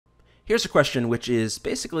Here's a question which is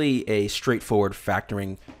basically a straightforward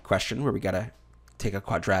factoring question where we got to take a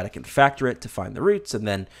quadratic and factor it to find the roots, and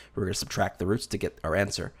then we're going to subtract the roots to get our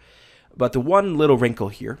answer. But the one little wrinkle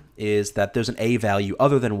here is that there's an a value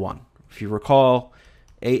other than 1. If you recall,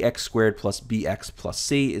 ax squared plus bx plus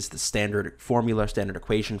c is the standard formula, standard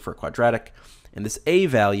equation for a quadratic. And this a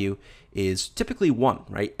value is typically 1,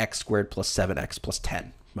 right? X squared plus 7x plus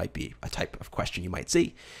 10 might be a type of question you might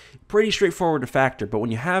see. Pretty straightforward to factor, but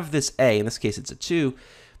when you have this a, in this case it's a 2,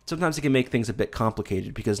 sometimes it can make things a bit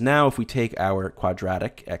complicated, because now if we take our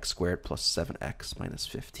quadratic, x squared plus 7x minus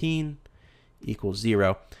 15 equals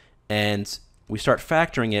 0, and we start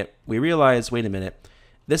factoring it, we realize, wait a minute,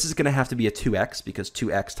 this is going to have to be a 2x, because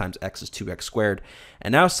 2x times x is 2x squared.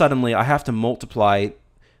 And now suddenly I have to multiply,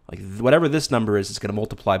 like whatever this number is going to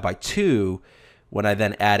multiply by 2 when I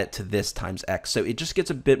then add it to this times x. So it just gets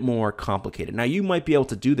a bit more complicated. Now you might be able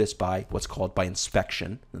to do this by what's called by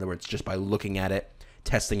inspection. In other words, just by looking at it,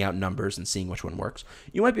 testing out numbers and seeing which one works.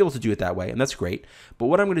 You might be able to do it that way, and that's great. But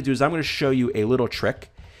what I'm going to do is I'm going to show you a little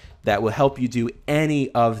trick that will help you do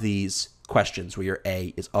any of these questions where your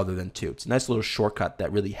a is other than 2. It's a nice little shortcut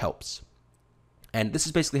that really helps. And this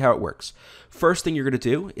is basically how it works. First thing you're going to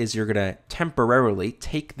do is you're going to temporarily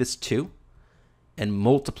take this 2 and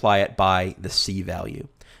multiply it by the c value.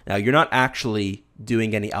 Now, you're not actually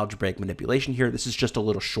doing any algebraic manipulation here. This is just a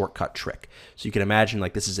little shortcut trick. So you can imagine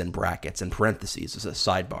like this is in brackets and parentheses as a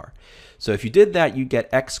sidebar. So if you did that, you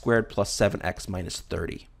get x squared plus 7x minus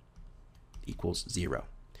 30 equals 0.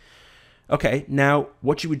 Okay, now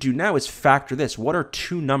what you would do now is factor this. What are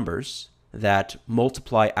 2 numbers that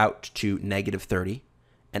multiply out to negative 30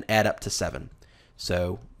 and add up to 7?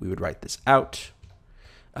 So we would write this out.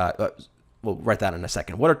 We'll write that in a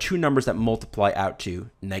second. What are 2 numbers that multiply out to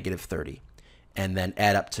negative 30 and then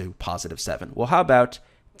add up to positive 7? Well, how about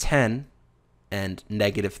 10 and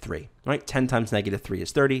negative 3, right? 10 times negative 3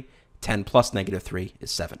 is 30. 10 plus negative 3 is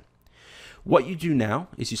 7. What you do now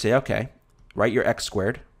is you say, okay, write your x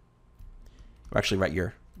squared, or actually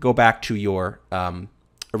go back to your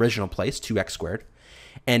original place, 2x squared,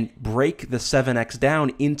 and break the 7x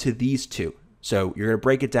down into these 2. So you're going to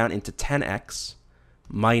break it down into 10x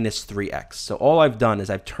minus 3x. So all I've done is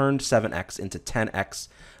I've turned 7x into 10x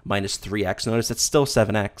minus 3x. Notice it's still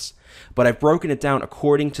 7x, but I've broken it down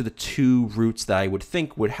according to the 2 roots that I would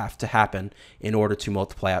think would have to happen in order to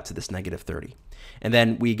multiply out to this negative 30. And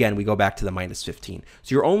then we go back to the minus 15.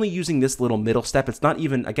 So you're only using this little middle step. It's not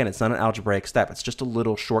even, again, it's not an algebraic step. It's just a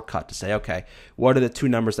little shortcut to say, okay, what are the 2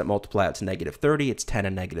 numbers that multiply out to negative 30? It's 10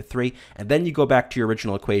 and negative 3. And then you go back to your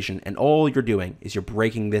original equation, and all you're doing is you're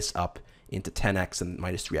breaking this up into 10x and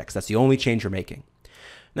minus 3x. That's the only change you're making.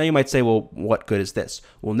 Now you might say, well, what good is this?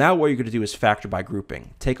 Well, now what you're going to do is factor by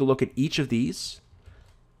grouping. Take a look at each of these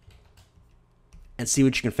and see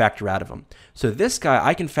what you can factor out of them. So this guy,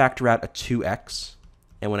 I can factor out a 2x,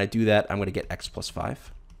 and when I do that, I'm going to get x plus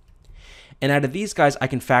 5. And out of these guys, I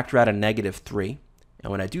can factor out a negative 3, and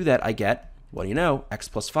when I do that, I get, what do you know, x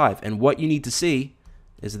plus 5. And what you need to see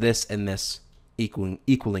is this and this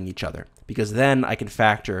equaling each other, because then I can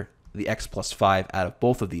factor the x plus 5 out of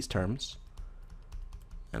both of these terms,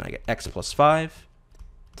 and I get x plus 5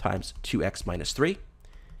 times 2x minus 3.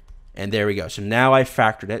 And there we go. So now I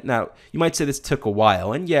factored it. Now, you might say this took a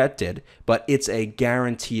while, and yeah, it did, but it's a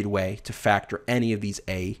guaranteed way to factor any of these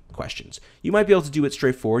A questions. You might be able to do it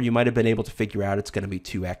straightforward. You might have been able to figure out it's going to be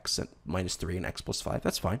 2x and minus 3 and x plus 5.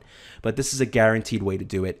 That's fine. But this is a guaranteed way to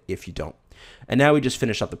do it if you don't. And now we just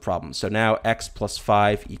finish up the problem. So now x plus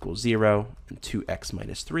 5 equals 0, and 2x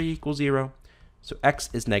minus 3 equals 0. So x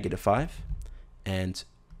is negative 5, and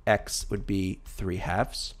x would be 3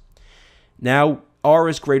 halves. Now, r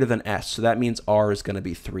is greater than s, so that means r is going to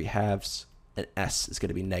be 3 halves, and s is going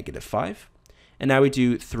to be negative 5. And now we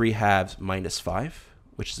do 3 halves minus 5,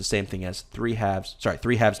 which is the same thing as 3 halves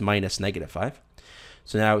minus negative 5.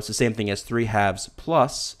 So now it's the same thing as 3 halves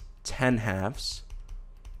plus 10 halves.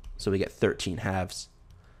 So we get 13 halves.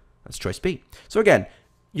 That's choice B. So again,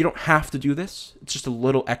 you don't have to do this. It's just a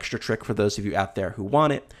little extra trick for those of you out there who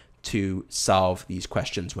want it to solve these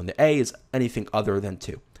questions when the A is anything other than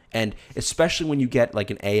 2. And especially when you get like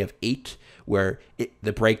an A of 8, where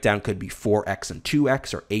the breakdown could be 4x and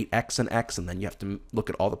 2x or 8x and x, and then you have to look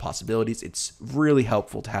at all the possibilities. It's really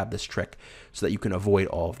helpful to have this trick so that you can avoid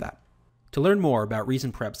all of that. To learn more about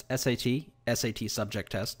Reason Prep's SAT, SAT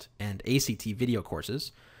subject test, and ACT video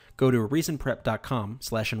courses, go to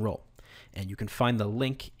reasonprep.com/enroll, and you can find the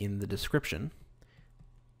link in the description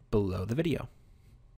below the video.